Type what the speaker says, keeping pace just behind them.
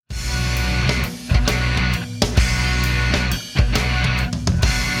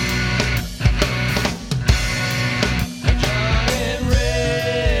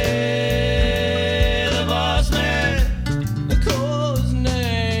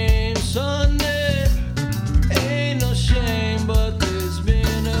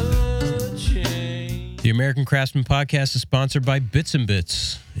American Craftsman podcast is sponsored by Bits and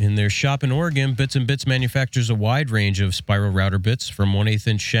Bits. In their shop in Oregon, Bits and Bits manufactures a wide range of spiral router bits from 1/8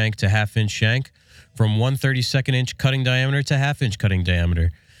 inch shank to 1/2 inch shank, from 1/32 inch cutting diameter to 1/2 inch cutting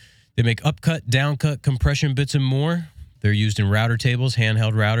diameter. They make upcut, downcut, compression bits, and more. They're used in router tables,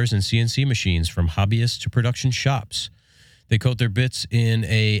 handheld routers, and CNC machines from hobbyists to production shops. They coat their bits in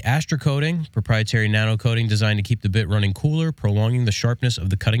a Astra coating, proprietary nano coating designed to keep the bit running cooler, prolonging the sharpness of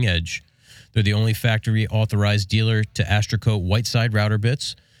the cutting edge. They're the only factory-authorized dealer to Astra-Coat Whiteside router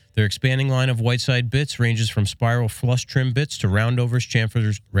bits. Their expanding line of Whiteside bits ranges from spiral flush trim bits to roundovers,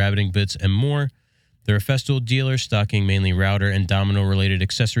 chamfers, rabbiting bits, and more. They're a Festool dealer stocking mainly router and domino-related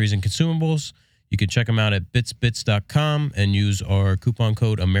accessories and consumables. You can check them out at bitsbits.com and use our coupon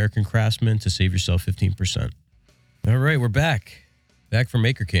code American Craftsman to save yourself 15%. All right, we're back. Back from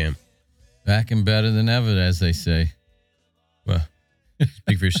Maker Camp. Back and better than ever, as they say. Well,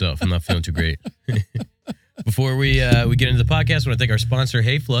 speak for yourself. I'm not feeling too great. Before we get into the podcast, I want to thank our sponsor,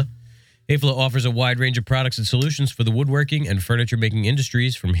 Hayfla. Hayfla offers a wide range of products and solutions for the woodworking and furniture-making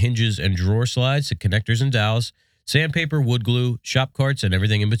industries, from hinges and drawer slides to connectors and dowels, sandpaper, wood glue, shop carts, and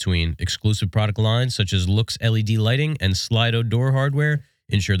everything in between. Exclusive product lines such as Lux LED lighting and Slido door hardware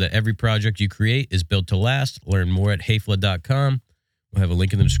ensure that every project you create is built to last. Learn more at hayfla.com. We'll have a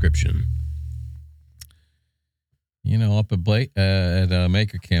link in the description. You know, up at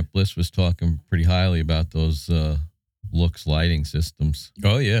Maker Camp, Bliss was talking pretty highly about those Lux lighting systems.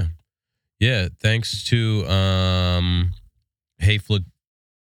 Oh, yeah. Yeah, thanks to Hayfla.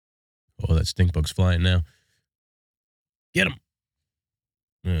 Oh, that stink bug's flying now. Get him.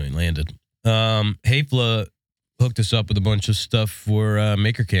 Oh, he landed. Hayfla hooked us up with a bunch of stuff for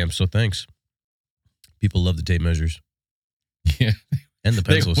Maker Camp, so thanks. People love the tape measures. Yeah. And the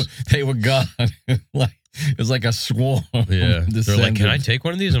pencils. They were gone. Like, it was like a swarm. Yeah. They're like, can I take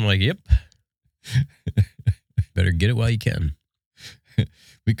one of these? I'm like, yep. Better get it while you can.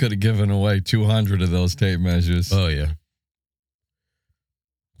 We could have given away 200 of those tape measures. Oh, yeah.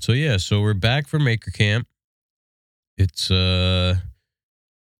 So we're back from Maker Camp. It's Thursday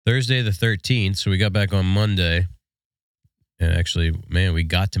the 13th, so we got back on Monday. And actually, man, we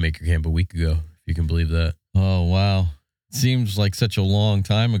got to Maker Camp a week ago, if you can believe that. Oh, wow. Seems like such a long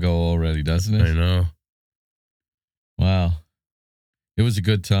time ago already, doesn't it? I know. Wow. It was a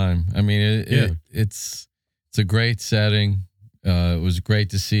good time. I mean, it's a great setting. It was great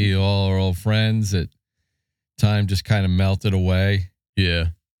to see all our old friends. Time just kind of melted away. Yeah.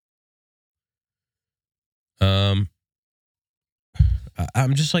 I'm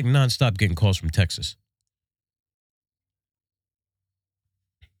just like nonstop getting calls from Texas.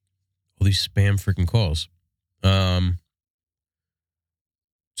 All these spam freaking calls.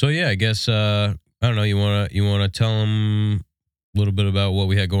 So yeah, I guess I don't know. You wanna tell them a little bit about what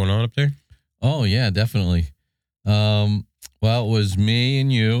we had going on up there? Oh yeah, definitely. Well, it was me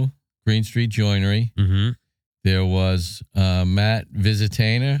and you, Green Street Joinery. Mm-hmm. There was Matt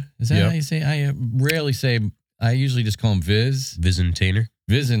Visitainer. Is that how you say? I rarely say. I usually just call him Viz. Visitainer.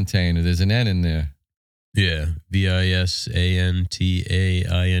 Visitainer. There's an N in there. Yeah, Visantainer.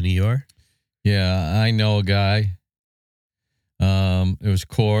 Yeah, I know a guy. It was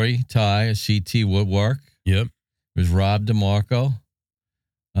Corey Ty, a CT Woodwork. Yep. It was Rob DeMarco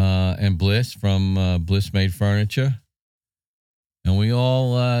and Bliss from Bliss Made Furniture. And we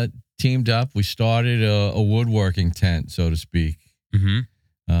all teamed up. We started a woodworking tent, so to speak. Mm-hmm.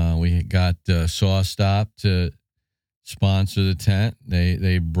 We got SawStop to sponsor the tent.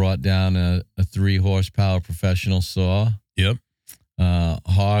 They brought down a 3-horsepower professional saw. Yep.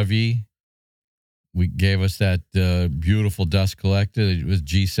 Harvey, we gave us that beautiful dust collector. It was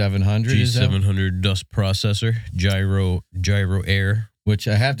G700. G700 dust processor, Gyro Air. Which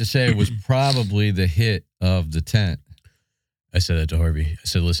I have to say was probably the hit of the tent. I said that to Harvey. I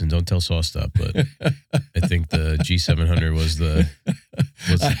said, listen, don't tell SawStop, but I think the G700 was the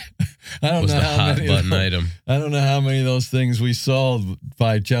hot button item. I don't know how many of those things we sold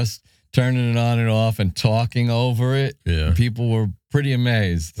by just turning it on and off and talking over it. Yeah. People were pretty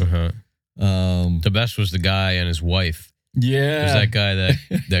amazed. Uh-huh. The best was the guy and his wife. Yeah. There's that guy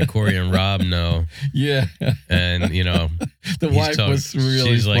that Corey and Rob know. Yeah. And, you know. The wife was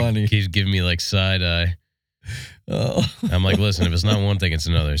really funny. He's giving me like side eye. Oh. I'm like, listen, if it's not one thing, it's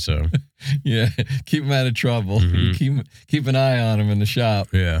another. So yeah, keep him out of trouble. Mm-hmm. Keep an eye on him in the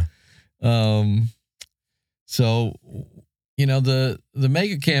shop. Yeah. So, you know, the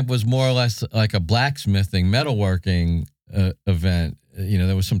Maker Camp was more or less like a blacksmithing, metalworking event. You know,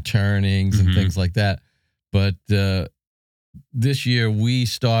 there was some turnings and things like that. But this year we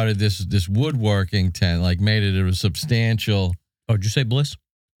started this woodworking tent, like made it a substantial. Oh, did you say Bliss?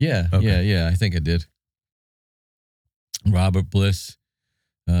 Yeah, okay. yeah. I think I did. Robert Bliss,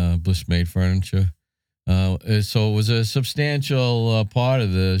 Bliss Made Furniture. So it was a substantial part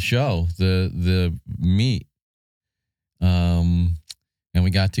of the show, the meet. And we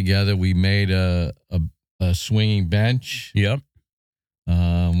got together. We made a swinging bench. Yep.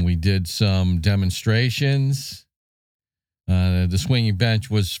 We did some demonstrations. The swinging bench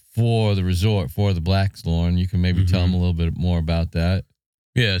was for the resort, for the Blackthorn. You can maybe tell them a little bit more about that.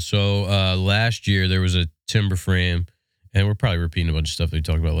 Yeah. So last year there was a timber frame, and we're probably repeating a bunch of stuff that we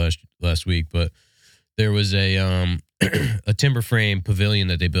talked about last week, but there was a a timber frame pavilion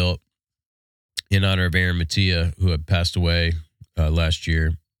that they built in honor of Aaron Mattia, who had passed away last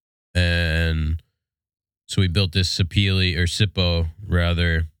year. And so we built this Sippo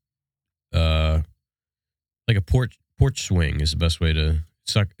rather, like a porch swing is the best way to,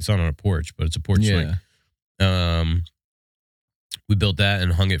 it's not on a porch, but it's a porch swing. We built that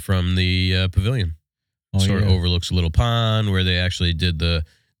and hung it from the pavilion. Sort of overlooks a little pond where they actually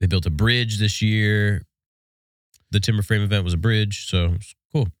they built a bridge this year. The timber frame event was a bridge, so it's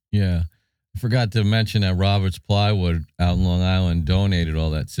cool. Yeah. I forgot to mention that Roberts Plywood out in Long Island donated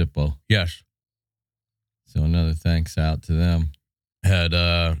all that Sippo. Yes. So another thanks out to them. Had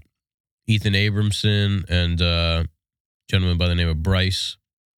Ethan Abramson and a gentleman by the name of Bryce,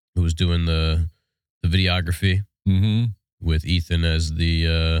 who was doing the videography with Ethan as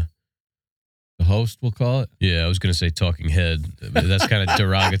the host, we'll call it. Yeah, I was going to say talking head. That's kind of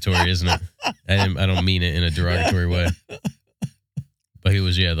derogatory, isn't it? I don't mean it in a derogatory way. But he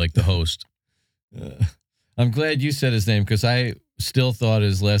was, like the host. I'm glad you said his name because I still thought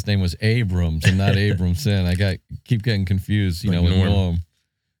his last name was Abrams and not Abramson. I keep getting confused, with Norm.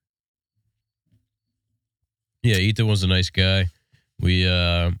 Yeah, Ethan was a nice guy. We,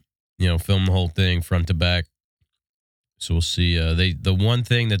 filmed the whole thing front to back. So we'll see. The one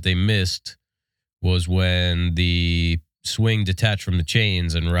thing that they missed was when the swing detached from the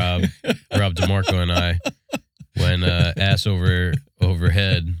chains, and Rob DeMarco and I went ass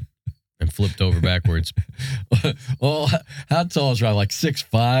overhead and flipped over backwards. Well, how tall is Rob? Like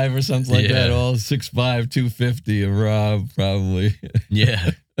 6'5" or something like that? All 6'5", 250 of Rob, probably.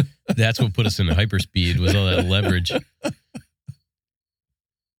 Yeah. That's what put us into hyperspeed, was all that leverage.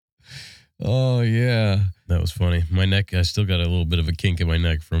 Oh, yeah. That was funny. My neck, I still got a little bit of a kink in my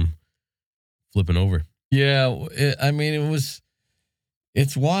neck from flipping over. Yeah.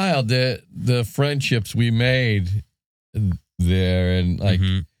 It's wild that the friendships we made there, and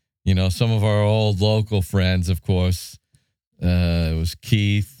some of our old local friends, of course. It was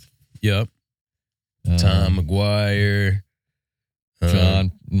Keith. Yep. Tom McGuire.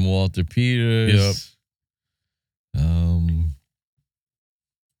 John and Walter Peters. Yep.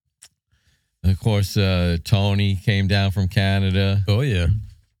 Of course, Tony came down from Canada. Oh, yeah.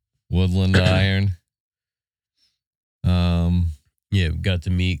 Woodland Iron. We got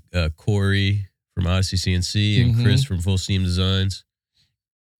to meet Corey from Odyssey CNC and Chris from Full Steam Designs.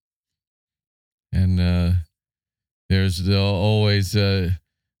 And there's always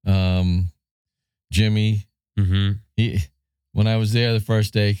Jimmy. When I was there the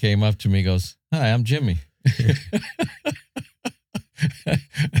first day, he came up to me, goes, "Hi, I'm Jimmy."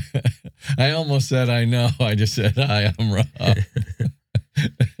 I almost said I know. I just said, "Hi, I'm Rob."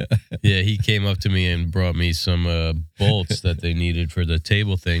 Yeah, he came up to me and brought me some bolts that they needed for the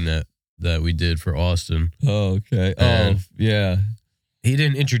table thing that we did for Austin. Oh, okay. And yeah. He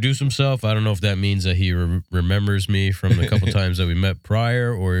didn't introduce himself. I don't know if that means that he remembers me from the couple times that we met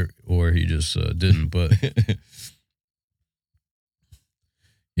prior, or he just didn't. But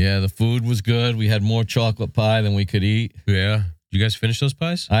yeah, the food was good. We had more chocolate pie than we could eat. Yeah. You guys finish those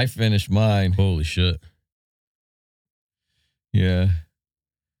pies? I finished mine. Holy shit. Yeah.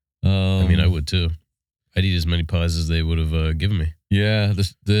 I would too. I'd eat as many pies as they would have given me. Yeah,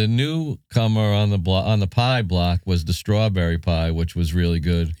 the newcomer on the pie block was the strawberry pie, which was really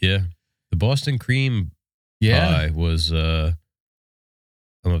good. Yeah, the Boston cream pie was. I'm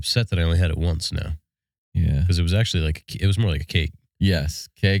upset that I only had it once now. Yeah, because it was actually it was more like a cake. Yes,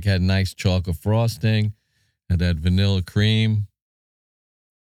 cake had nice chocolate frosting, had that vanilla cream,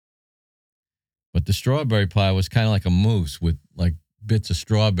 but the strawberry pie was kind of like a mousse with like bits of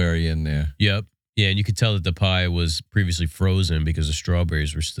strawberry in there. Yep. Yeah, and you could tell that the pie was previously frozen because the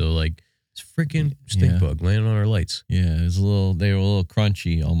strawberries were still like this freaking stink bug landing on our lights. Yeah, they were a little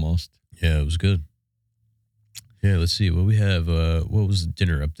crunchy almost. Yeah, it was good. Yeah, let's see what we have. What was the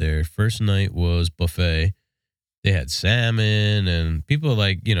dinner up there? First night was buffet. They had salmon, and people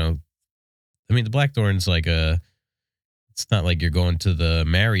the Blackthorn's it's not like you're going to the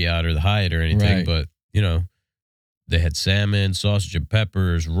Marriott or the Hyatt or anything, but they had salmon, sausage and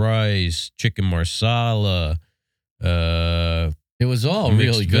peppers, rice, chicken marsala, It was all mixed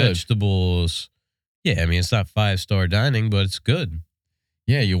really good. vegetables. Yeah, I mean, it's not 5-star dining, but it's good.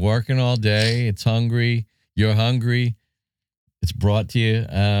 Yeah, you're working all day. It's hungry. You're hungry. It's brought to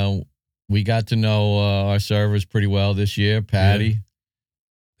you. We got to know our servers pretty well this year. Patty.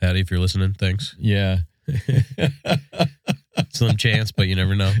 Patty, if you're listening, thanks. Yeah. Slim chance, but you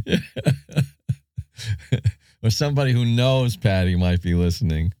never know. Or somebody who knows Patty might be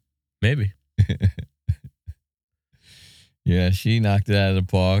listening. Maybe. Yeah, she knocked it out of the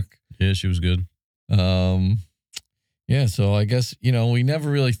park. Yeah, she was good. Yeah, so I guess, we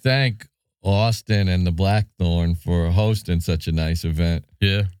never really thank Austin and the Blackthorn for hosting such a nice event.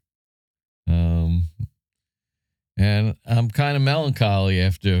 Yeah. And I'm kind of melancholy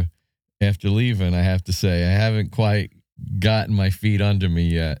after leaving, I have to say. I haven't quite gotten my feet under me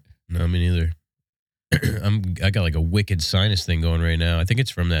yet. No, me neither. I got like a wicked sinus thing going right now. I think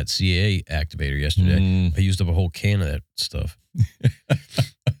it's from that CA activator yesterday. I used up a whole can of that stuff.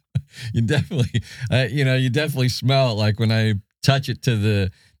 You definitely smell it, like when I touch it to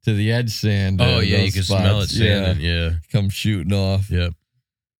the edge sand. Oh yeah, you can smell it sanding. Yeah, come shooting off. Yep.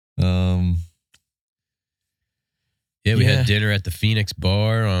 Yeah, we had dinner at the Phoenix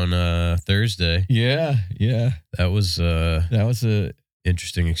Bar on Thursday. Yeah. That was a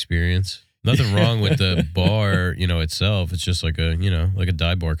interesting experience. Nothing wrong with the bar, itself. It's just like a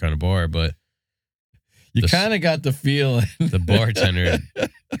dive bar kind of bar, but you kind of got the feeling the bartender,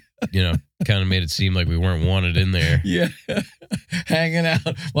 kind of made it seem like we weren't wanted in there. Yeah, hanging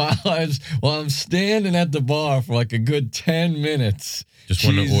out while I'm standing at the bar for like a good 10 minutes. Just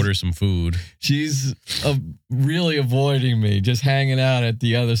wanted to order some food. She's really avoiding me, just hanging out at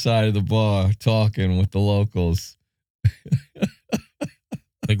the other side of the bar, talking with the locals.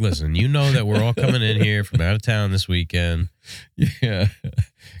 Like, listen, you know that we're all coming in here from out of town this weekend. Yeah.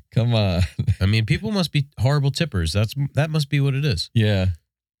 Come on. I mean, people must be horrible tippers. That must be what it is. Yeah.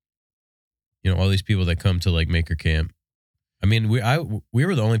 All these people that come to like Maker Camp. I mean, we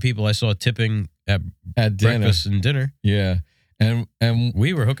were the only people I saw tipping at breakfast and dinner. Yeah. And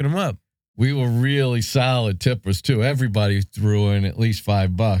we were hooking them up. We were really solid tippers too. Everybody threw in at least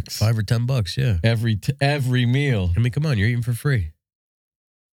 $5. $5 or $10, yeah. Every meal. I mean, come on, you're eating for free.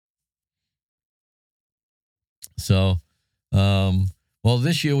 So, well,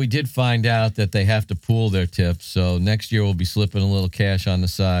 this year we did find out that they have to pool their tips. So next year we'll be slipping a little cash on the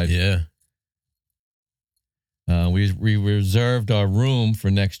side. Yeah. We reserved our room for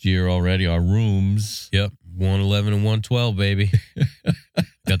next year already. Our rooms. Yep. 111 and 112, baby.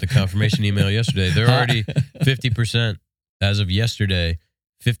 Got the confirmation email yesterday. They're already 50% as of yesterday.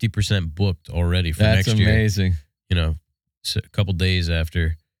 50% booked already for next year. That's amazing. A couple days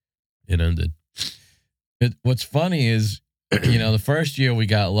after it ended. What's funny is, the first year we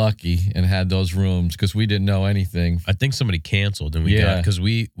got lucky and had those rooms because we didn't know anything. I think somebody canceled and we got, because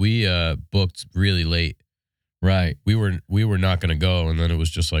we booked really late. Right. We were not going to go, and then it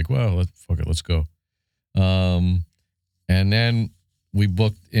was just like, well, let's go. And then we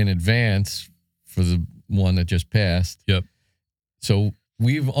booked in advance for the one that just passed. Yep. So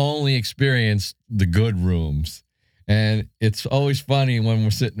we've only experienced the good rooms, and it's always funny when we're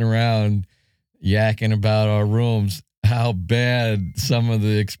sitting around yakking about our rooms how bad some of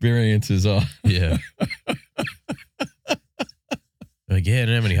the experiences are. Yeah. Like, yeah, I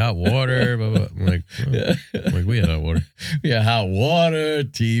didn't have any hot water. Blah, blah. I'm like, well, we had hot water. Yeah, hot water,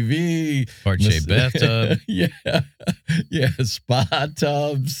 TV. Heart-shaped bathtub. Yeah, spa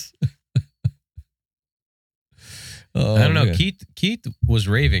tubs. I don't know. Man. Keith was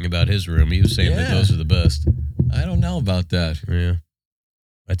raving about his room. He was saying that those are the best. I don't know about that. Yeah.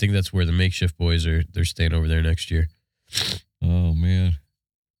 I think that's where the makeshift boys they're staying over there next year. Oh, man.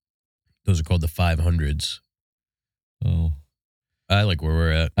 Those are called the 500s. Oh. I like where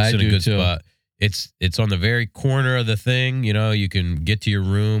we're at. It's in a good too. Spot. It's on the very corner of the thing. You can get to your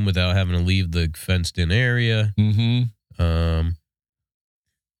room without having to leave the fenced-in area. Mm-hmm.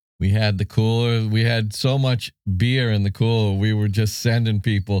 We had the cooler. We had so much beer in the cooler. We were just sending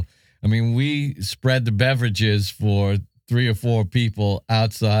people. I mean, we spread the beverages for 3 or 4 people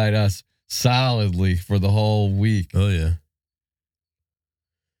outside us solidly for the whole week. Oh, yeah.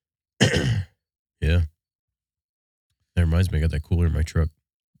 Yeah. That reminds me, I got that cooler in my truck.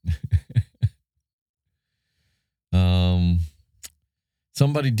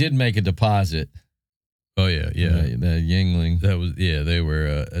 Somebody did make a deposit. Oh, yeah. The Yingling. That was, they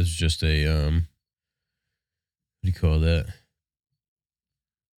were, as just a, what do you call that?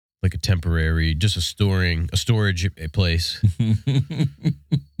 Like a temporary, just a storage place.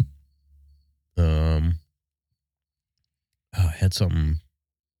 I had something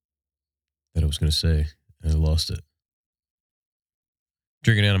that I was going to say, and I lost it.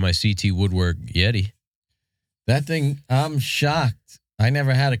 Drinking out of my CT Woodwork Yeti. That thing, I'm shocked. I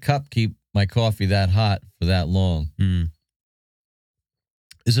never had a cup keep my coffee that hot for that long.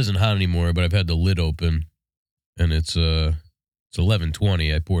 This isn't hot anymore, but I've had the lid open, and it's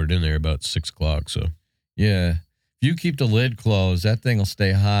 11:20. I poured it in there about 6 o'clock. So yeah, if you keep the lid closed, that thing will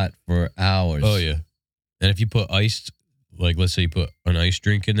stay hot for hours. oh yeah, and if you put iced, like let's say you put an ice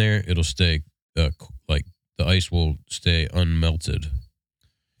drink in there, it'll stay like the ice will stay unmelted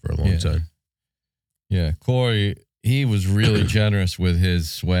for a long time. Yeah, Corey, he was really generous with his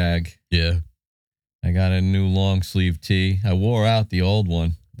swag. Yeah. I got a new long sleeve tee. I wore out the old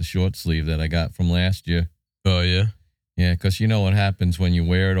one, the short sleeve that I got from last year. Oh, yeah? Yeah, because you know what happens when you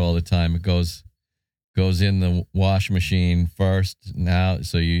wear it all the time. It goes in the wash machine first now,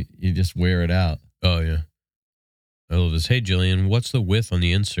 so you just wear it out. Oh, yeah. I love this. Hey, Jillian, what's the width on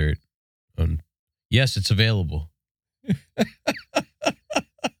the insert? Yes, it's available.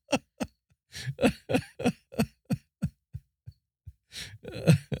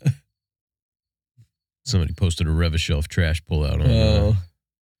 Somebody posted a Revishelf trash pullout on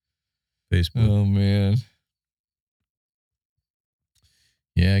Facebook. Oh, man.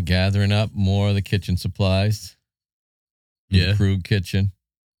 Yeah, gathering up more of the kitchen supplies. Yeah. The Krug kitchen.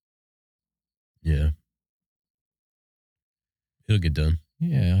 Yeah. It'll get done.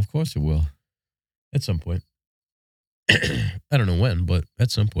 Yeah, of course it will. At some point. I don't know when, but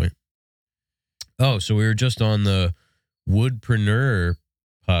at some point. Oh, so we were just on the Woodpreneur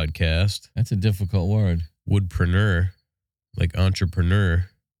podcast. That's a difficult word. Woodpreneur, like entrepreneur.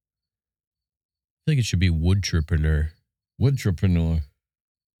 I think it should be woodtrepreneur. Woodtrepreneur.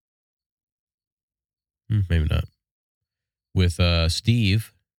 Maybe not. With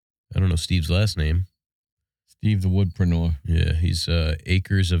Steve. I don't know Steve's last name. Steve the Woodpreneur. Yeah, he's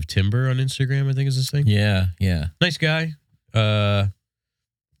Acres of Timber on Instagram, I think is his thing. Yeah. Nice guy.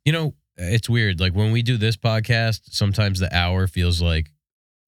 You know, it's weird. Like when we do this podcast, sometimes the hour feels like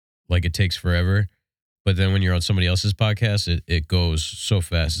it takes forever. But then when you're on somebody else's podcast, it goes so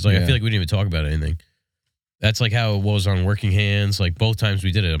fast. It's like, I feel like we didn't even talk about anything. That's like how it was on Working Hands. Like both times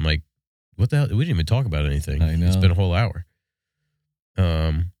we did it, I'm like, what the hell? We didn't even talk about anything. I know. It's been a whole hour.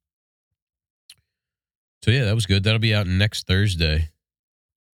 So yeah, that was good. That'll be out next Thursday.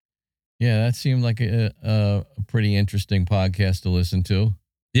 Yeah, that seemed like a pretty interesting podcast to listen to.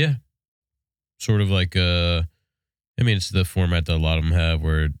 Yeah. Sort of like, I mean, it's the format that a lot of them have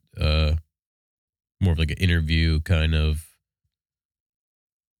where more of like an interview kind of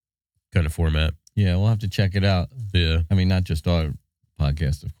format. Yeah, we'll have to check it out. Yeah. I mean, not just our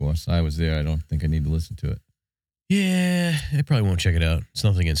podcast, of course. I was there. I don't think I need to listen to it. Yeah, I probably won't check it out. It's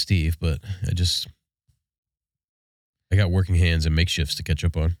nothing against Steve, but I got Working Hands and Makeshifts to catch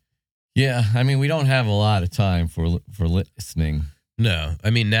up on. Yeah, I mean, we don't have a lot of time for listening. No, I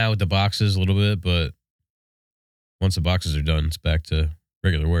mean, now with the boxes a little bit, but once the boxes are done, it's back to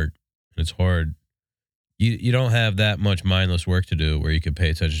regular work. And it's hard. You don't have that much mindless work to do where you can pay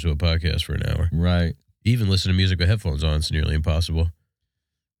attention to a podcast for an hour. Right. Even listen to music with headphones on, it's nearly impossible.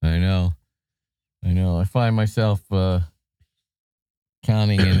 I know. I find myself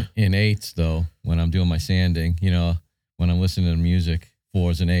counting in eighths, though, when I'm doing my sanding. You know, when I'm listening to music,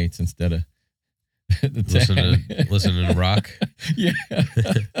 4s and 8s instead of the listening to rock. Yeah.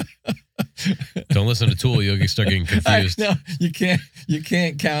 Don't listen to Tool. You'll start getting confused. No, you can't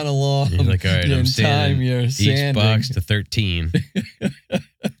count along. You're like, all right, I'm sanding each box to 13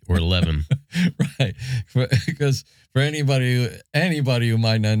 or 11. Right. Because for anybody who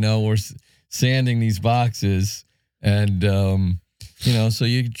might not know, we're sanding these boxes, and so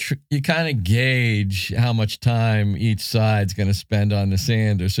you kind of gauge how much time each side's going to spend on the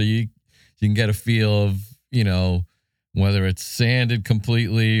sander, so you can get a feel of whether it's sanded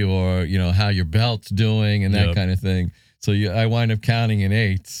completely or how your belt's doing and that kind of thing. So I wind up counting in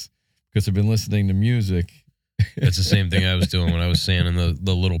eighths because I've been listening to music. That's the same thing I was doing when I was sanding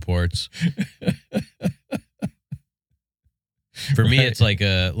the little parts. For me, it's like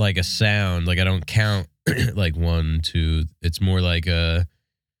a sound. Like I don't count like 1, 2. It's more like I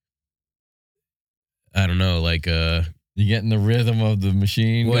don't know, like you get in the rhythm of the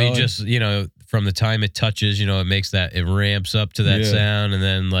machine. Well, going? you just from the time it touches, it makes that, it ramps up to that sound, and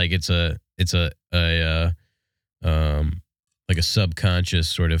then like it's a like a subconscious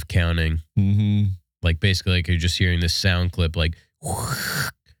sort of counting. Mm-hmm. Like basically, like you're just hearing this sound clip, like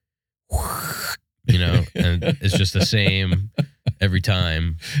and it's just the same every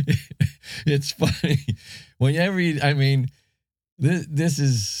time. It's funny this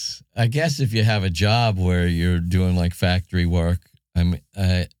is, I guess, if you have a job where you're doing like factory work,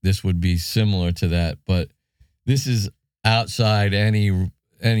 this would be similar to that, but this is outside any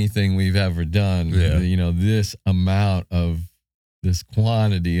anything we've ever done. Yeah. You know, this amount of this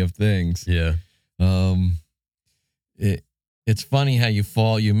quantity of things. Yeah. It's funny how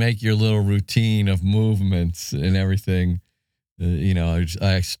you make your little routine of movements and everything. You know,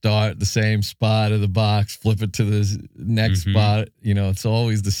 I start at the same spot of the box, flip it to the next spot. You know, it's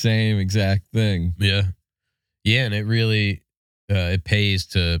always the same exact thing. Yeah. Yeah. And it really, it pays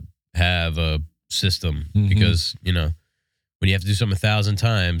to have a system because, you know, when you have to do something 1,000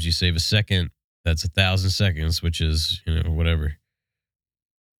 times, you save a second. That's 1,000 seconds, which is, you know, whatever.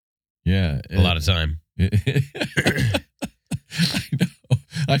 Yeah. A lot of time. I know.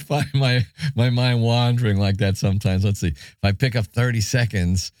 I find my mind wandering like that sometimes. Let's see. If I pick up 30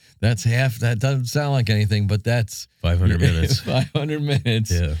 seconds, that's half. That doesn't sound like anything, but that's 500 minutes. 500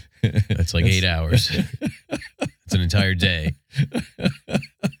 minutes. Yeah. That's like 8 hours. It's an entire day.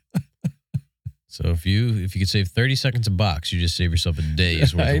 So if you could save 30 seconds a box, you just save yourself a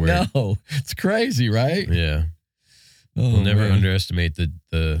day's worth of work. I know. It's crazy, right? Yeah. Oh, we'll never man. underestimate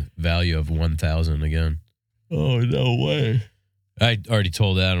the value of 1,000 again. Oh, no way. I already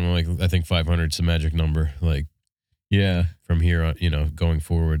told Adam, like, I think 500 is the magic number. Like, Yeah. from here on, you know, going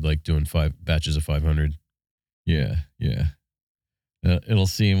forward, like doing 5 batches of 500. Yeah. Yeah. It'll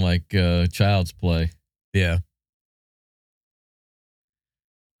seem like child's play. Yeah.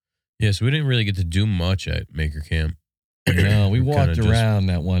 Yeah, so we didn't really get to do much at Maker Camp. No, we Kinda walked just- around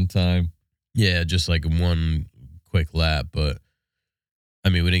that one time. Yeah, just like one quick lap, but I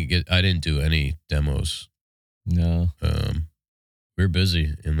mean, I didn't do any demos. No. We were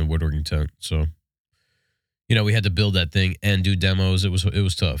busy in the woodworking tent, so you know, we had to build that thing and do demos. It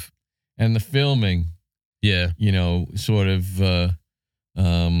was tough. And the filming, Yeah. you know, sort of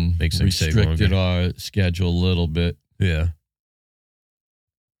Makes things take restricted longer. our schedule a little bit. Yeah.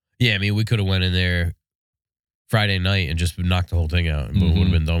 Yeah, I mean, we could have went in there Friday night and just knocked the whole thing out and would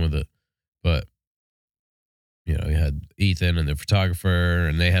have been done with it. But, you know, we had Ethan and the photographer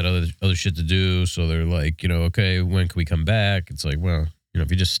and they had other shit to do. So they're like, you know, okay, when can we come back? It's like, well, you know, if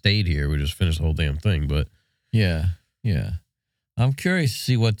you just stayed here, we just finished the whole damn thing. But Yeah. Yeah. I'm curious to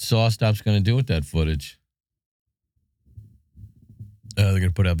see what SawStop's going to do with that footage. they're going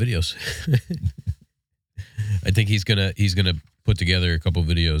to put out videos. I think he's gonna put together a couple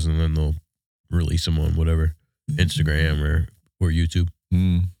videos and then they'll release them on whatever, Instagram or YouTube.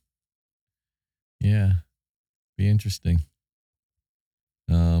 Yeah. Be interesting.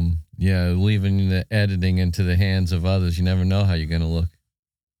 Yeah, leaving the editing into the hands of others. You never know how you're going to look.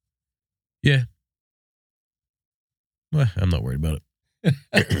 Yeah. Well, I'm not worried about it.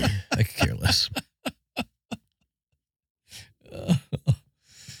 I could care less.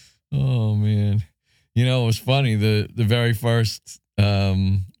 Oh, man. You know, it was funny. The very first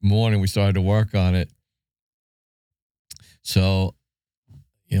morning we started to work on it. So,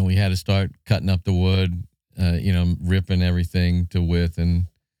 you know, we had to start cutting up the wood, you know, ripping everything to width. And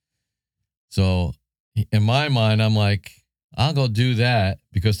so in my mind, I'm like, I'll go do that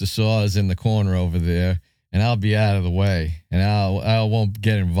because the saw is in the corner over there and I'll be out of the way and I won't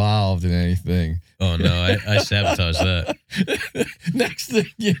get involved in anything. Oh, no, I sabotaged that. Next thing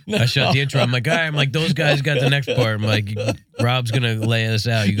you know. I shot the intro. I'm like, all right, I'm like, those guys got the next part. I'm like, Rob's going to lay this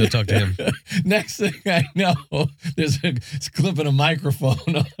out. You go talk to him. Next thing I know, it's clipping a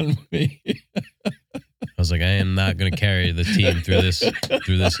microphone on me. I was like, I am not going to carry the team through this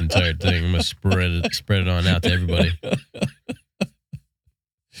entire thing. I'm going to spread it on out to everybody.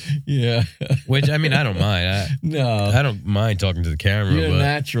 Yeah. Which, I mean, I don't mind. No. I don't mind talking to the camera, You're but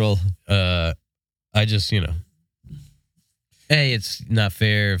natural. I just, you know, A, it's not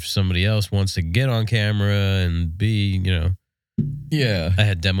fair if somebody else wants to get on camera, and B, you know, Yeah. I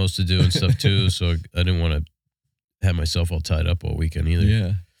had demos to do and stuff too, so I didn't want to have myself all tied up all weekend either.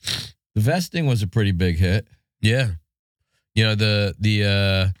 Yeah. The vesting was a pretty big hit. Yeah. You know,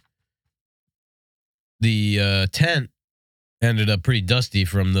 the tent ended up pretty dusty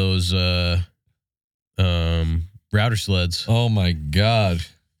from those router sleds. Oh my God.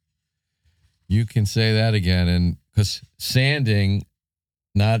 You can say that again. And because sanding,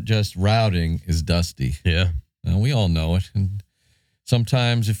 not just routing, is dusty. Yeah. And we all know it. And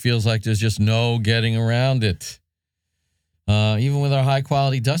sometimes it feels like there's just no getting around it. Even with our high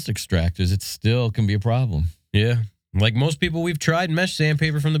quality dust extractors, it still can be a problem. Yeah. Like most people, we've tried mesh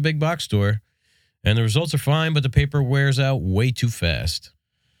sandpaper from the big box store, and the results are fine, but the paper wears out way too fast.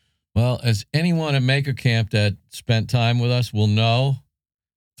 Well, as anyone at Maker Camp that spent time with us will know,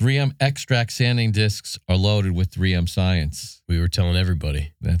 3M extract sanding discs are loaded with 3M science. We were telling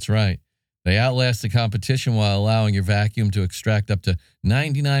everybody. That's right. They outlast the competition while allowing your vacuum to extract up to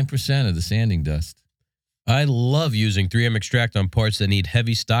 99% of the sanding dust. I love using 3M Extract on parts that need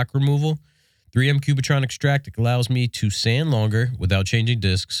heavy stock removal. 3M Cubitron Extract allows me to sand longer without changing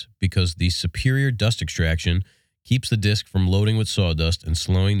discs because the superior dust extraction keeps the disc from loading with sawdust and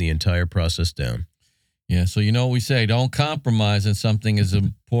slowing the entire process down. Yeah, so you know what we say, don't compromise on something as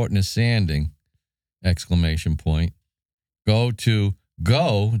important as sanding, ! Go to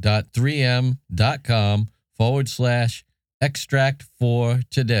go.3m.com/extract4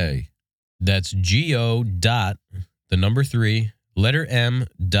 today. That's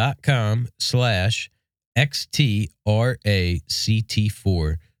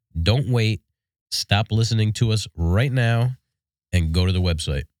go.3m.com/XTRACT4. Don't wait. Stop listening to us right now and go to the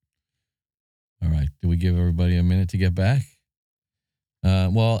website. All right. Do we give everybody a minute to get back?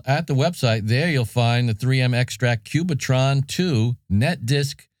 Well, at the website, there you'll find the 3M Extract Cubitron 2 Net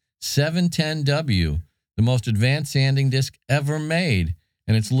Disc 710W, the most advanced sanding disc ever made,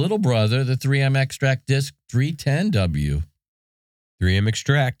 and its little brother, the 3M Extract Disc 310W. 3M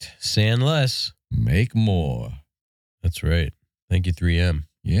Extract. Sand less. Make more. That's right. Thank you, 3M.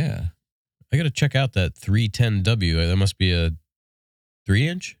 Yeah. I got to check out that 310W. That must be a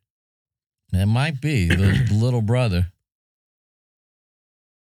 3-inch? That might be the little brother.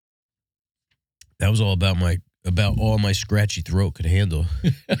 That was all about all my scratchy throat could handle.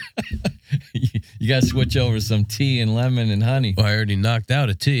 You got to switch over some tea and lemon and honey. Well, I already knocked out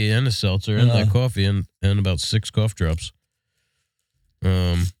a tea and a seltzer and that coffee and about 6 cough drops.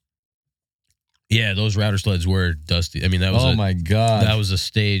 Yeah, those router sleds were dusty. I mean, that was my God. That was a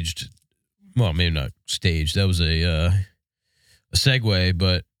staged, well, maybe not staged. That was a segue,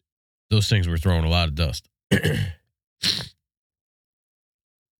 but those things were throwing a lot of dust.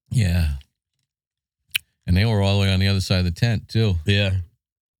 Yeah. And they were all the way on the other side of the tent, too. Yeah.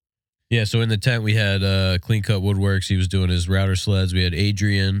 Yeah, so in the tent, we had Clean Cut Woodworks. He was doing his router sleds. We had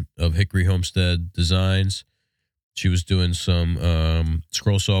Adrian of Hickory Homestead Designs. She was doing some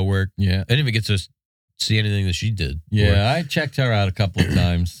scroll saw work. Yeah. I didn't even get to see anything that she did. Yeah, I checked her out a couple of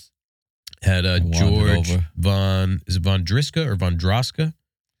times. Had George Von, is it Von Driska or Von Droska?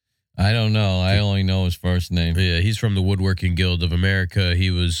 I don't know. I only know his first name. Yeah, he's from the Woodworking Guild of America. He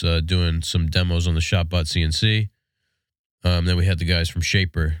was doing some demos on the ShopBot CNC. Then we had the guys from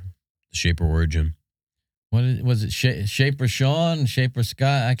Shaper, the Shaper Origin. Was it Shaper Sean? Shaper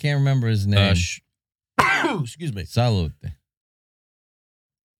Scott? I can't remember his name. Excuse me. Salute.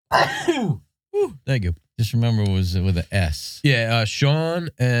 Thank you. Just remember it was with an S. Yeah, Sean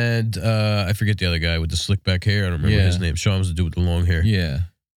and I forget the other guy with the slick back hair. I don't remember his name. Sean was the dude with the long hair. Yeah.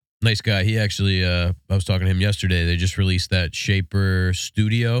 Nice guy. He actually, I was talking to him yesterday. They just released that Shaper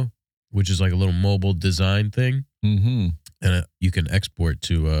Studio, which is like a little mobile design thing. Mm-hmm. And you can export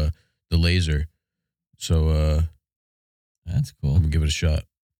to the laser. So that's cool. I'm gonna give it a shot.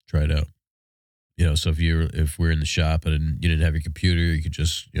 Try it out. You know, so if we're in the shop and you didn't have your computer, you could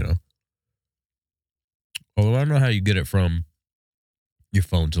just, although I don't know how you get it from your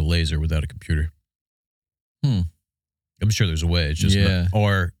phone to the laser without a computer. I'm sure there's a way. It's just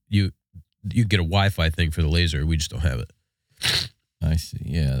or you get a Wi-Fi thing for the laser. We just don't have it. I see.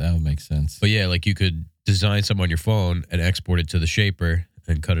 Yeah, that would make sense. But yeah, like you could design something on your phone and export it to the Shaper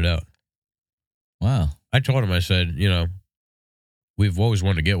and cut it out. Wow. I told him, I said, we've always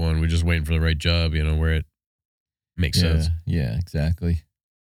wanted to get one. We're just waiting for the right job, where it makes sense. Yeah, exactly.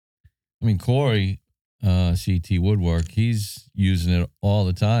 I mean, Corey, CT Woodwork, he's using it all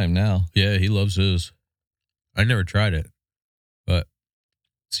the time now. Yeah, he loves his. I never tried it, but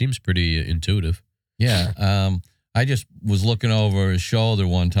it seems pretty intuitive. Yeah. I just was looking over his shoulder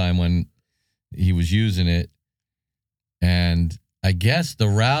one time when he was using it, and I guess the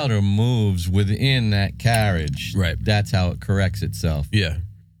router moves within that carriage. Right. That's how it corrects itself. Yeah.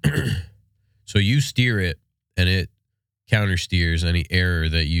 So you steer it, and it counter steers any error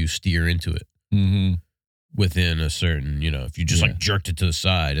that you steer into it. Mm-hmm. Within a certain, if you just jerked it to the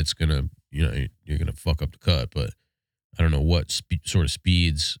side, it's going to, you're going to fuck up the cut. But I don't know what sort of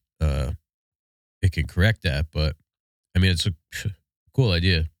speeds it can correct that. But I mean, it's a cool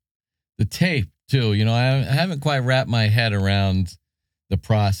idea. The tape, too. I haven't quite wrapped my head around the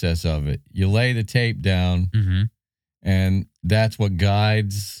process of it. You lay the tape down, and that's what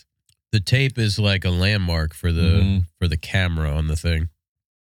guides. The tape is like a landmark for the camera on the thing.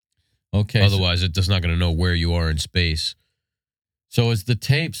 Okay. Otherwise, it's not going to know where you are in space. So is the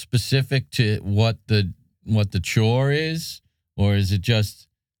tape specific to what the chore is, or is it just?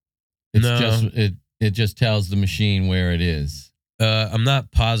 It just tells the machine where it is. I'm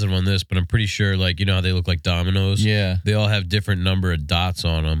not positive on this, but I'm pretty sure. Like, how they look like dominoes. Yeah. They all have different number of dots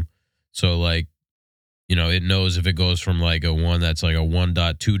on them. So like, it knows if it goes from like a one that's like a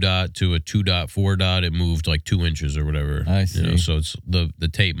 1.2 dot to a 2.4 dot, it moved like 2 inches or whatever. I see. So it's the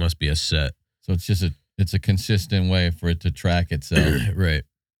tape must be a set. So it's just it's a consistent way for it to track itself. Right.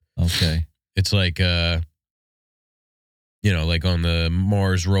 Okay. It's like like on the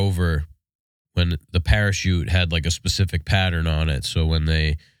Mars rover, when the parachute had like a specific pattern on it. So when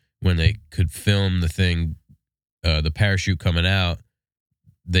they could film the thing, the parachute coming out,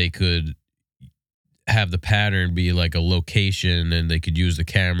 they could have the pattern be like a location, and they could use the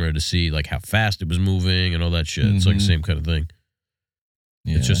camera to see like how fast it was moving and all that shit. It's like the same kind of thing.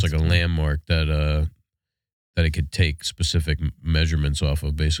 Yeah, it's just like a cool. landmark that it could take specific measurements off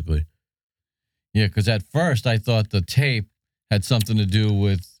of, basically. Yeah, because at first I thought the tape had something to do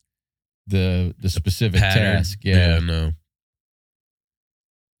with the specific Pattern. task. Yeah. No.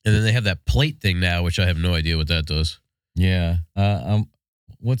 And then they have that plate thing now, which I have no idea what that does. Yeah.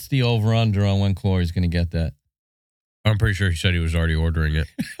 What's the over-under on when Corey's going to get that? I'm pretty sure he said he was already ordering it.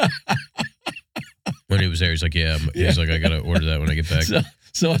 When he was there, he's like, he's like, I got to order that when I get back.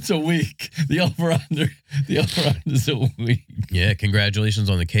 So it's a week. The over-under is a week. Yeah, congratulations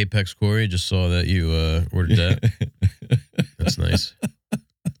on the K-Pex, Corey. Just saw that you ordered that. That's nice.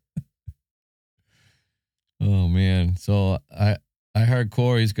 Oh, man. So I heard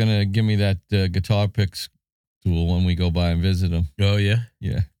Corey's going to give me that guitar picks tool when we go by and visit him. Oh, yeah?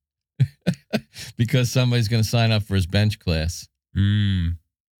 Yeah. Because somebody's going to sign up for his bench class.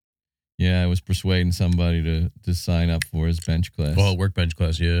 Yeah, I was persuading somebody to sign up for his bench class. Oh, workbench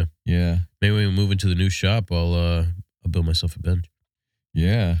class, yeah. Yeah. Maybe when we move into the new shop, I'll build myself a bench.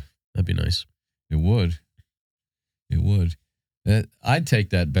 Yeah. That'd be nice. It would. It would. I'd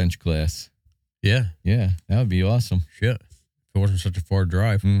take that bench class. Yeah. Yeah, that would be awesome. Shit. If it wasn't such a far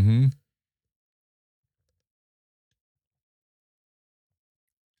drive. Mm-hmm.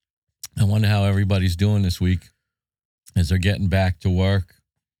 I wonder how everybody's doing this week as they're getting back to work.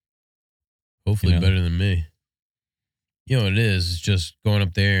 Hopefully better than me. You know what it is? It's just going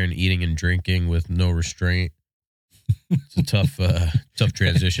up there and eating and drinking with no restraint. It's a tough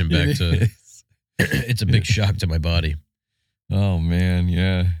transition back to. It's a big shock to my body. Oh, man,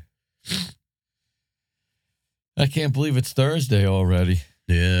 yeah. I can't believe it's Thursday already.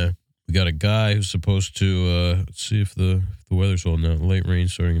 Yeah. We got a guy who's supposed to, let's see if the weather's holding out. Late rain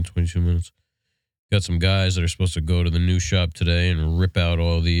starting in 22 minutes. Got some guys that are supposed to go to the new shop today and rip out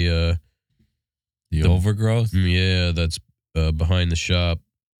all the overgrowth? Yeah, that's behind the shop.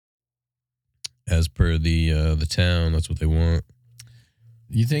 As per the town, that's what they want.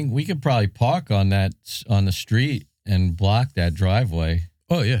 You think we could probably park on the street and block that driveway?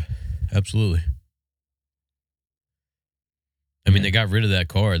 Oh, yeah. Absolutely. I mean, they got rid of that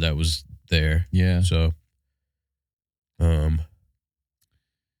car that was there. Yeah. So, we'll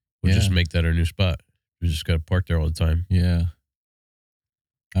just make that our new spot. We just got to park there all the time. Yeah.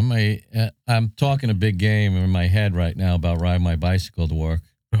 I'm talking a big game in my head right now about riding my bicycle to work.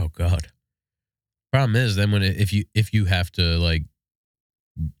 Oh, God. Problem is, then if you have to, like,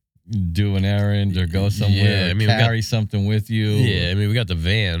 do an errand or go somewhere, I mean, carry something with you. Yeah, I mean, we got the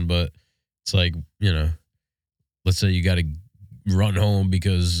van, but it's like, let's say you got to run home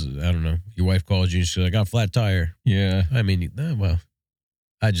because, I don't know, your wife calls you and she's like, I got a flat tire. Yeah. I mean, well,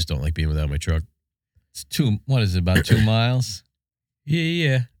 I just don't like being without my truck. It's what is it, about 2 miles?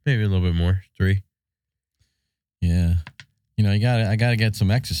 Yeah, maybe a little bit more, 3. Yeah. I gotta get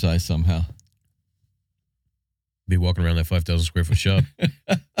some exercise somehow. Be walking around that 5,000 square foot shop.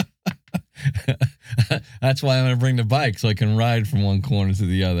 That's why I'm going to bring the bike so I can ride from one corner to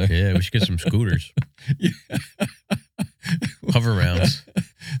the other. Yeah, we should get some scooters. Hover rounds.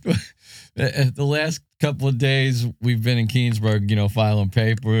 The last couple of days we've been in Keensburg, filing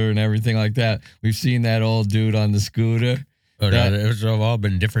paper and everything like that. We've seen that old dude on the scooter. Oh, no, they've all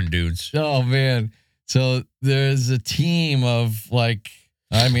been different dudes. Oh, man. So there's a team of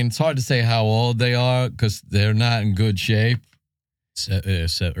it's hard to say how old they are because they're not in good shape.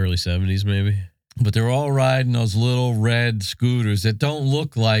 Early 70s, maybe. But they're all riding those little red scooters that don't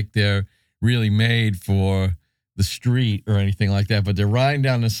look like they're really made for the street or anything like that. But they're riding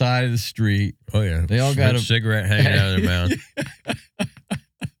down the side of the street. Oh, yeah. They all got a cigarette hanging out of their mouth.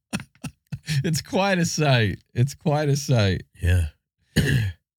 It's quite a sight. Yeah.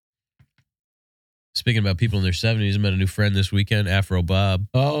 Speaking about people in their 70s, I met a new friend this weekend, Afro Bob.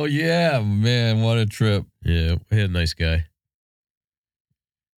 Oh, yeah, man. What a trip. Yeah, he had a nice guy.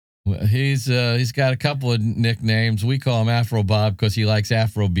 Well, he's got a couple of nicknames. We call him Afro Bob because he likes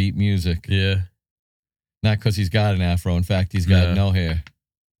Afrobeat music. Yeah. Not because he's got an afro. In fact, he's got no hair.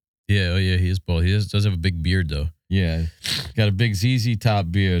 Yeah, oh yeah, he is bald. He does have a big beard, though. Yeah, got a big ZZ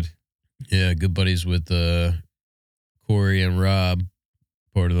Top beard. Yeah, good buddies with Corey and Rob,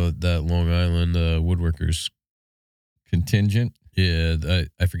 part of that Long Island woodworkers Contingent. Yeah,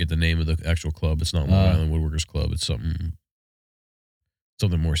 I forget the name of the actual club. It's not Long Island Woodworkers Club. It's something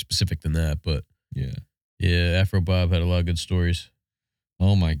more specific than that. But yeah, Afro Bob had a lot of good stories.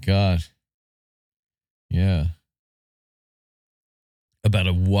 Oh my God. Yeah. About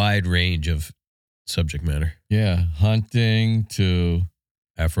a wide range of subject matter. Yeah, hunting to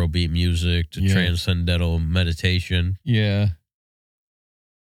Afrobeat music to transcendental meditation. Yeah.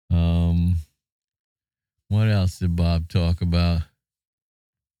 What else did Bob talk about?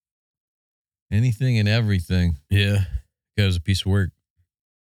 Anything and everything. Yeah. That was a piece of work.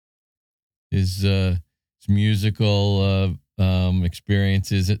 His musical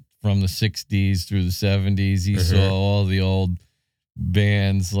experiences from the 60s through the 70s. He saw all the old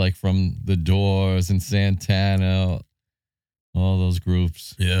bands like from The Doors and Santana, all those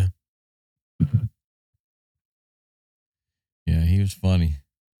groups. Yeah. Yeah, he was funny.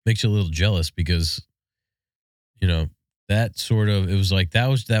 Makes you a little jealous because, that sort of, it was like, that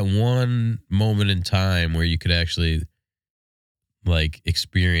was that one moment in time where you could actually like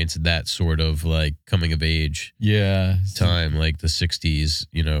experience that sort of like coming of age time, like the 60s,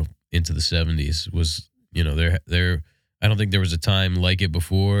 into the 70s was, there, I don't think there was a time like it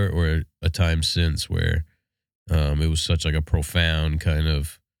before or a time since where it was such like a profound kind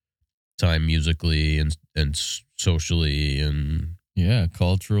of time musically and socially and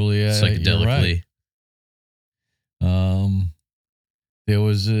culturally, psychedelically. Right. There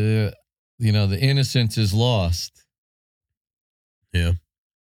was the innocence is lost. Yeah.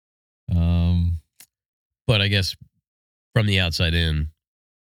 But I guess from the outside in,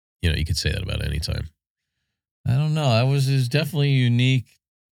 you could say that about any time. I don't know. It was definitely a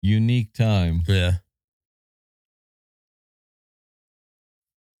unique time. Yeah.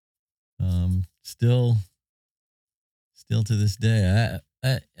 Still to this day,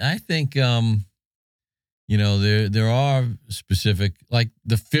 I think there are specific, like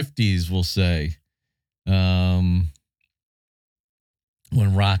the 50s, we'll say, when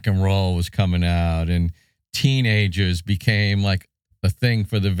rock and roll was coming out and teenagers became like a thing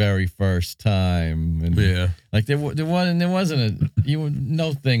for the very first time, and like there wasn't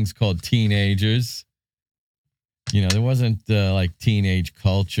no things called teenagers. There wasn't like teenage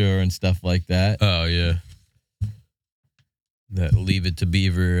culture and stuff like that. Oh yeah, that Leave It to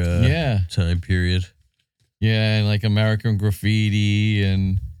Beaver time period. Yeah, and like American Graffiti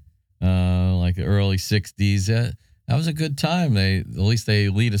and like the early 60s. That was a good time. At least they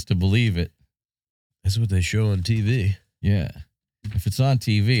lead us to believe it. That's what they show on TV. Yeah. If it's on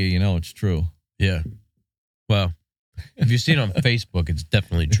TV, it's true. Yeah. Well, if you see it on Facebook, it's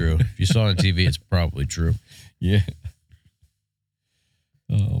definitely true. If you saw it on TV, it's probably true. Yeah.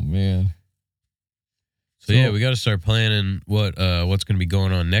 Oh, man. So yeah, we got to start planning what's going to be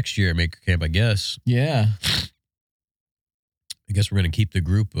going on next year at Maker Camp, I guess. Yeah. I guess we're going to keep the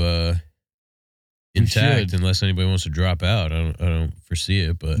group intact unless anybody wants to drop out. I don't foresee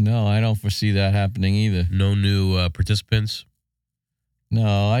it, but no, I don't foresee that happening either. No new participants.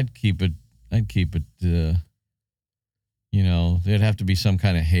 No, I'd keep it. There'd have to be some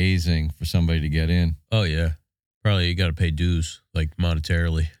kind of hazing for somebody to get in. Oh yeah, probably you got to pay dues, like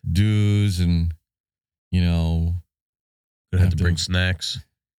monetarily. Dues and gonna have to bring snacks.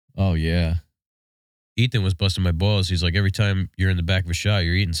 Oh yeah. Ethan was busting my balls. He's like, every time you're in the back of a shot,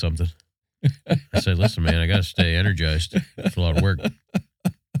 you're eating something. I said, listen, man, I got to stay energized. It's a lot of work.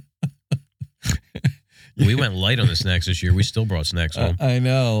 We went light on the snacks this year. We still brought snacks home. I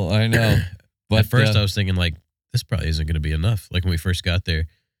know. But at first I was thinking like, this probably isn't going to be enough. Like when we first got there,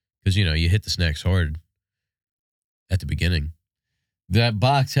 because, you hit the snacks hard at the beginning. That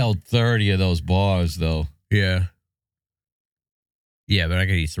box held 30 of those bars, though. Yeah. Yeah, but I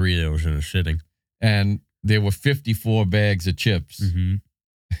could eat 3 of those in a sitting. And there were 54 bags of chips. Mm-hmm.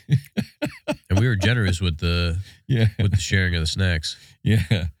 And we were generous with the sharing of the snacks.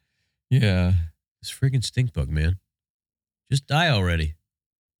 Yeah. Yeah. This freaking stink bug, man. Just die already.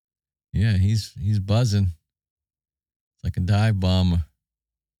 Yeah, he's buzzing. It's like a dive bomber.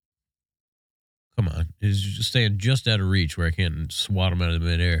 Come on. He's just staying just out of reach where I can't swat him out of the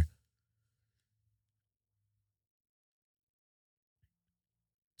midair.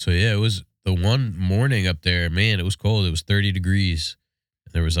 So yeah, it was the one morning up there, man, it was cold. It was 30 degrees.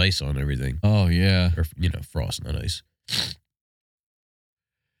 And there was ice on everything. Oh, yeah. Or, frost, not ice.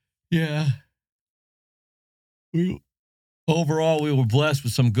 Yeah. Overall, we were blessed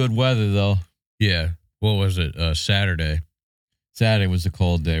with some good weather, though. Yeah. What was it? Saturday. Saturday was a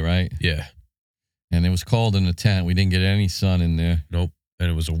cold day, right? Yeah. And it was cold in the tent. We didn't get any sun in there. Nope. and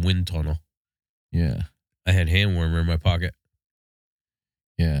it was a wind tunnel. Yeah. I had hand warmer in my pocket.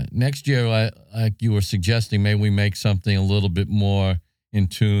 Yeah. Next year, like you were suggesting, maybe we make something a little bit more in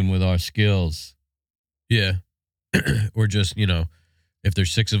tune with our skills. Yeah. Or just, if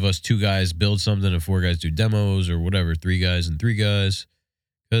there's 6 of us, 2 guys build something and 4 guys do demos or whatever, 3 guys and 3 guys.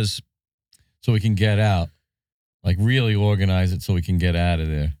 Because so we can get out, like really organize it so we can get out of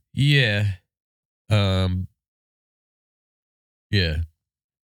there. Yeah. Yeah.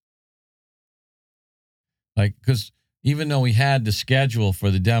 Like, because even though we had the schedule for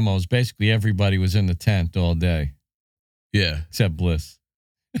the demos, basically everybody was in the tent all day. Yeah. Except Bliss.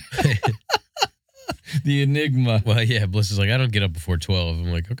 The enigma. Well, yeah, Bliss is like, I don't get up before 12.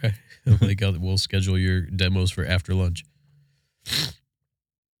 I'm like, okay. I'm like, we'll schedule your demos for after lunch.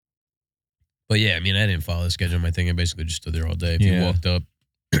 But yeah, I mean, I didn't follow the schedule. My thing, I basically just stood there all day. If you walked up,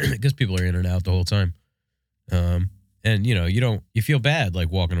 because people are in and out the whole time. And you feel bad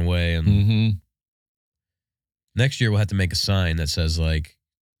like walking away. And next year we'll have to make a sign that says like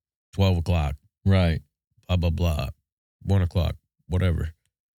 12 o'clock. Right. Blah, blah, blah. 1 o'clock, whatever.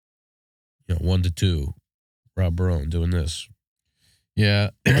 1 to 2. Rob Barone doing this.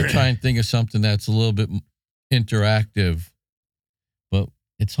 Yeah. I'm going to try and think of something that's a little bit interactive. But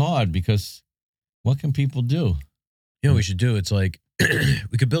it's hard because what can people do? You know what we should do? It's like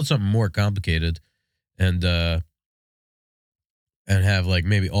we could build something more complicated and have like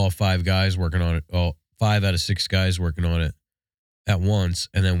maybe all 5 guys working on it, all 5 out of 6 guys working on it at once,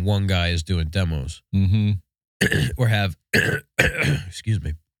 and then 1 guy is doing demos. Or have excuse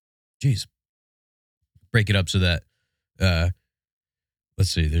me. Jeez. Break it up so that let's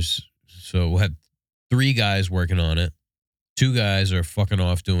see, so we'll have 3 guys working on it. 2 guys are fucking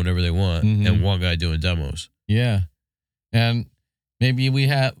off doing whatever they want, and 1 guy doing demos. Yeah. And maybe we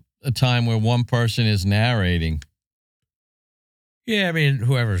have a time where 1 person is narrating. Yeah, I mean,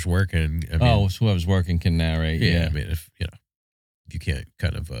 whoever's working. Whoever's working can narrate. Yeah. I mean, if you can't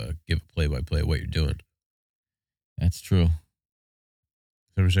kind of give a play-by-play of what you're doing. That's true.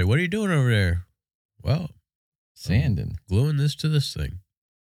 Somebody say, what are you doing over there? Well, sanding. Gluing this to this thing.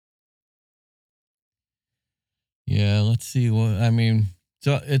 Yeah, let's see.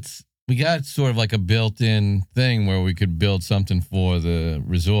 So we got sort of like a built-in thing where we could build something for the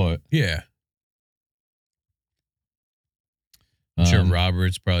resort. Yeah. I'm sure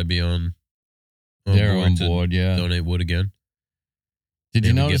Robert's probably be on board, yeah. Donate wood again. Did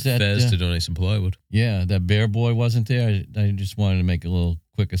you notice get that? Fez to donate some plywood. Yeah, that Bear Boy wasn't there. I just wanted to make a little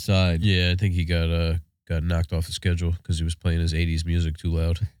quick aside. Yeah, I think he got knocked off the schedule because he was playing his 80s music too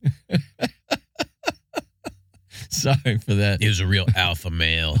loud. Sorry for that. He was a real alpha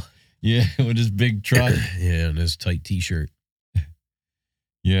male. Yeah, with his big truck. Yeah, and his tight T-shirt.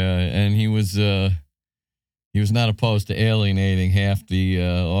 Yeah, and he was not opposed to alienating half the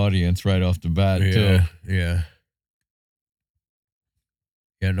audience right off the bat, too. Yeah.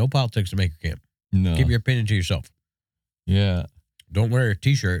 Yeah, no politics to Maker Camp. No. Keep your opinion to yourself. Yeah. Don't wear a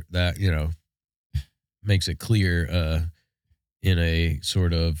T-shirt that, makes it clear in a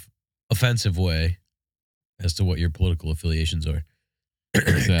sort of offensive way as to what your political affiliations are.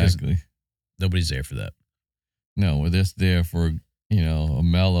 Exactly. Nobody's there for that. No, we're just there for, a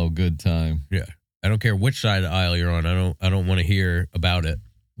mellow good time. Yeah. I don't care which side of the aisle you're on. I don't want to hear about it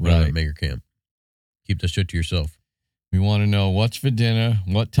when I'm at Maker Camp. Keep that shit to yourself. We want to know what's for dinner,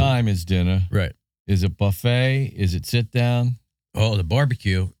 what time is dinner. Right. Is it buffet? Is it sit down? Oh, the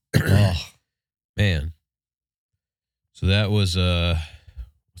barbecue. Oh, man. So that was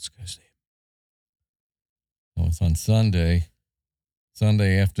what's the guy's name? Oh, it's on Sunday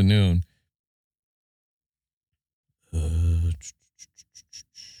afternoon.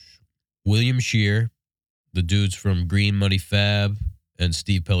 William Shear, the dudes from Green Money Fab, and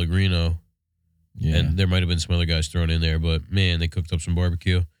Steve Pellegrino. Yeah. And there might have been some other guys thrown in there, but man, they cooked up some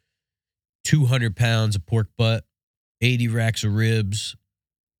barbecue. 200 pounds of pork butt, 80 racks of ribs,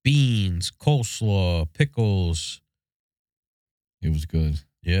 beans, coleslaw, pickles. It was good.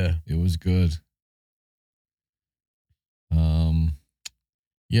 Yeah. It was good.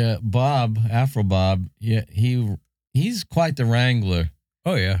 Yeah, Bob, Afro Bob, yeah, he's quite the wrangler.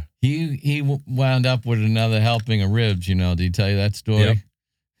 Oh, yeah. He wound up with another helping of ribs, Did he tell you that story?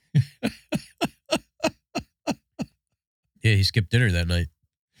 Yep. Yeah, he skipped dinner that night.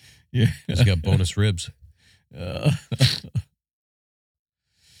 Yeah. He's got bonus ribs.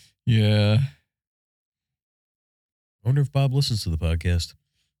 Yeah. I wonder if Bob listens to the podcast.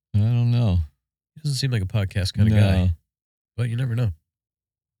 I don't know. He doesn't seem like a podcast kind of guy. But you never know.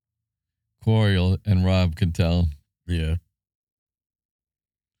 Corey and Rob can tell. Yeah.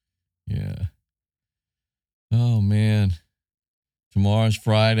 Yeah. Oh, man. Tomorrow's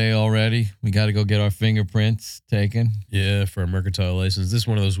Friday already. We got to go get our fingerprints taken. Yeah, for a mercantile license. This is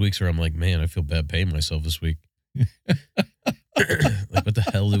one of those weeks where I'm like, man, I feel bad paying myself this week. Like, what the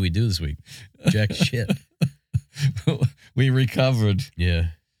hell did we do this week? Jack shit. We recovered. Yeah.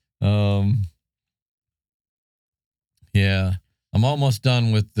 Yeah. I'm almost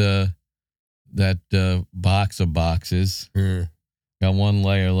done with that box of boxes. Got one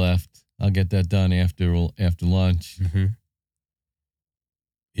layer left. I'll get that done after lunch. Mm-hmm.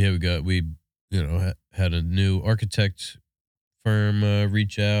 Yeah, we had a new architect firm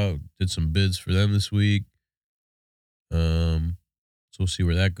reach out, did some bids for them this week. So we'll see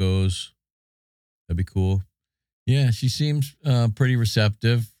where that goes. That'd be cool. Yeah, she seems pretty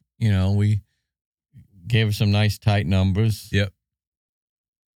receptive. We gave her some nice tight numbers. Yep.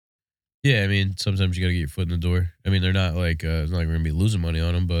 Yeah, I mean, sometimes you got to get your foot in the door. I mean, they're not like it's not like we're gonna be losing money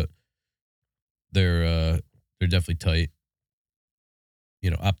on them, but they're definitely tight.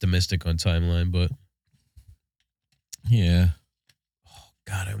 Optimistic on timeline, but yeah. Oh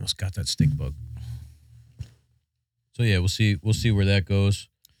God, I almost got that stink bug. So yeah, we'll see where that goes.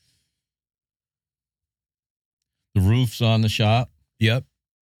 The roof's on the shop. Yep.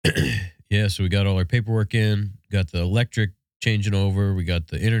 Yeah, so we got all our paperwork in, got the electric changing over, we got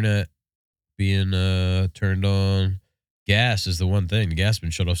the internet being turned on. Gas is the one thing. The gas has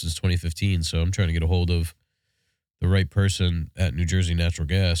been shut off since 2015, so I'm trying to get a hold of the right person at New Jersey Natural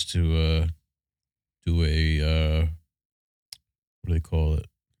Gas to do a what do they call it?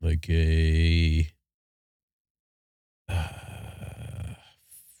 Like a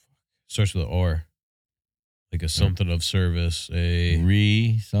starts with an R. Like a something of service,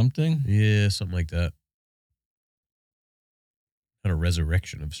 something? Yeah, something like that. Kind of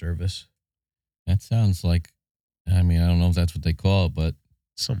resurrection of service. That sounds like, I mean, I don't know if that's what they call it, but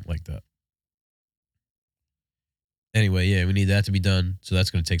something like that. Anyway, yeah, we need that to be done. So that's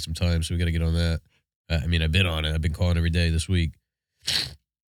going to take some time. So we got to get on that. I mean, I've been on it. I've been calling every day this week.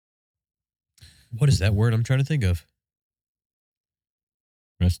 What is that word I'm trying to think of?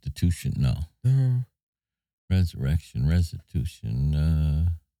 Restitution? No. No. Resurrection, restitution,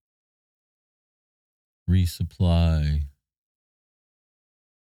 resupply.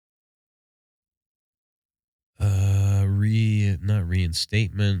 Not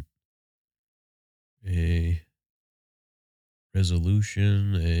reinstatement. A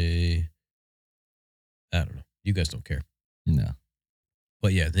resolution. I don't know. You guys don't care. No.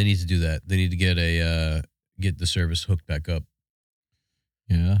 But yeah, they need to do that. They need to get the service hooked back up.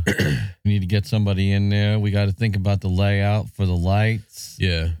 Yeah. We need to get somebody in there. We got to think about the layout for the lights.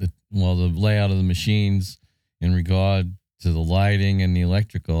 Yeah. The layout of the machines in regard to the lighting and the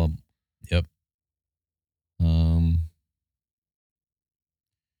electrical. Yep.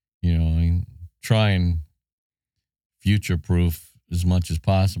 Try and future-proof as much as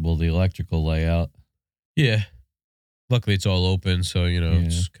possible the electrical layout. Yeah. Luckily, it's all open, so,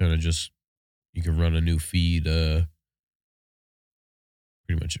 it's kind of just, you can run a new feed pretty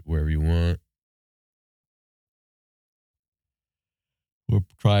much wherever you want. We'll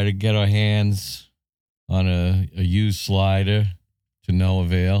try to get our hands on a used slider to no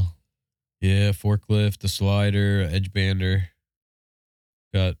avail. Yeah, forklift, the slider, edge bander.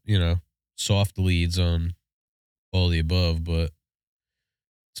 Got, soft leads on all the above, but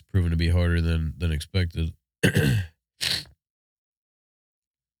it's proven to be harder than expected.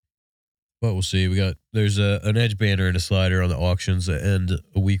 But we'll see. There's an edge bander and a slider on the auctions that end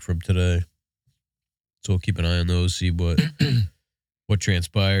a week from today. So we'll keep an eye on those, see what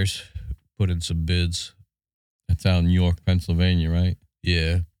transpires. Put in some bids. That's out in York, Pennsylvania, right?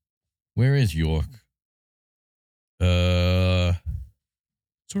 Yeah. Where is York? Sort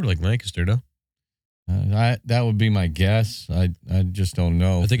of like Lancaster, no? That would be my guess. I just don't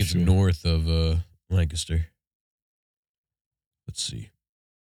know. I think it's north of Lancaster. Let's see.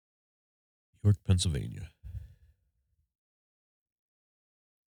 York, Pennsylvania.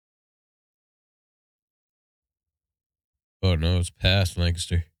 Oh, no, it's past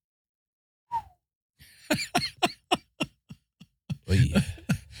Lancaster. The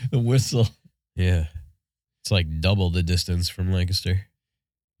whistle. Yeah. It's like double the distance from Lancaster.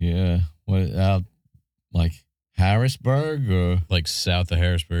 Yeah. What, out like Harrisburg or? Like south of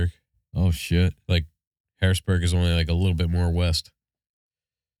Harrisburg. Oh, shit. Like Harrisburg is only like a little bit more west.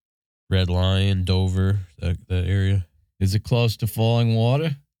 Red Lion, Dover, that area. Is it close to Falling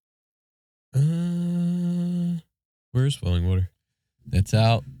Water? Where's Falling Water? It's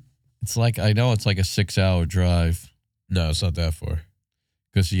out. It's like, I know it's like a 6-hour drive. No, it's not that far.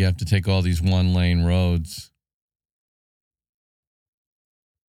 Because you have to take all these one-lane roads.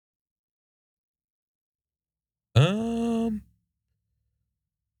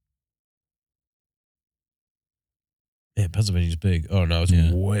 Yeah, Pennsylvania's big. Oh, no, it's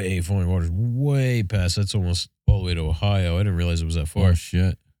way, Falling Water's way past. That's almost all the way to Ohio. I didn't realize it was that far. Oh,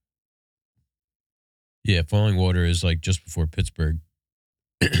 shit. Yeah, Falling Water is like just before Pittsburgh.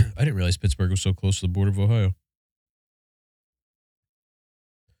 I didn't realize Pittsburgh was so close to the border of Ohio.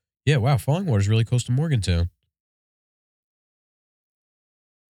 Yeah, wow, Falling Water is really close to Morgantown.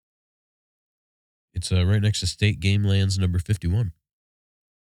 It's right next to State Game Lands number 51.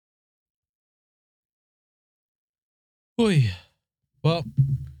 Oy. Well,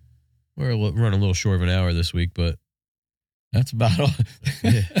 we're running a little short of an hour this week, but that's about all.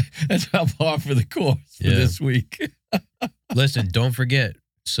 Yeah. That's about par for the course for this week. Listen, don't forget,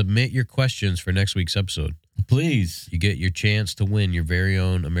 submit your questions for next week's episode. Please. You get your chance to win your very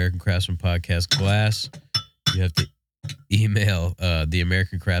own American Craftsman Podcast glass. You have to email the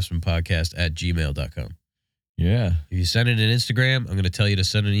American Craftsman Podcast at gmail.com. Yeah. If you send it on Instagram, I'm going to tell you to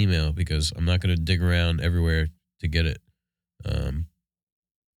send an email because I'm not going to dig around everywhere to get it.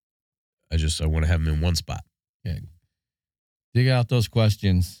 I want to have them in one spot. Yeah. Dig out those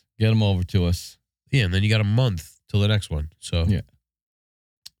questions. Get them over to us. Yeah, and then you got a month till the next one. So, yeah.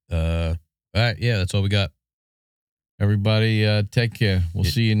 All right. Yeah, that's all we got. Everybody, take care. We'll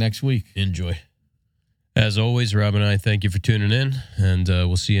see you next week. Enjoy. As always, Rob and I thank you for tuning in, and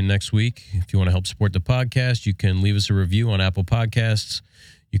we'll see you next week. If you want to help support the podcast, you can leave us a review on Apple Podcasts.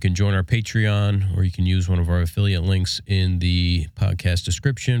 You can join our Patreon, or you can use one of our affiliate links in the podcast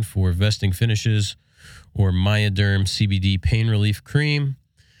description for vesting finishes or Myoderm CBD pain relief cream.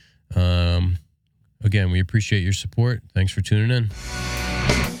 Again, we appreciate your support. Thanks for tuning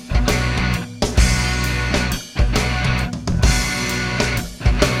in.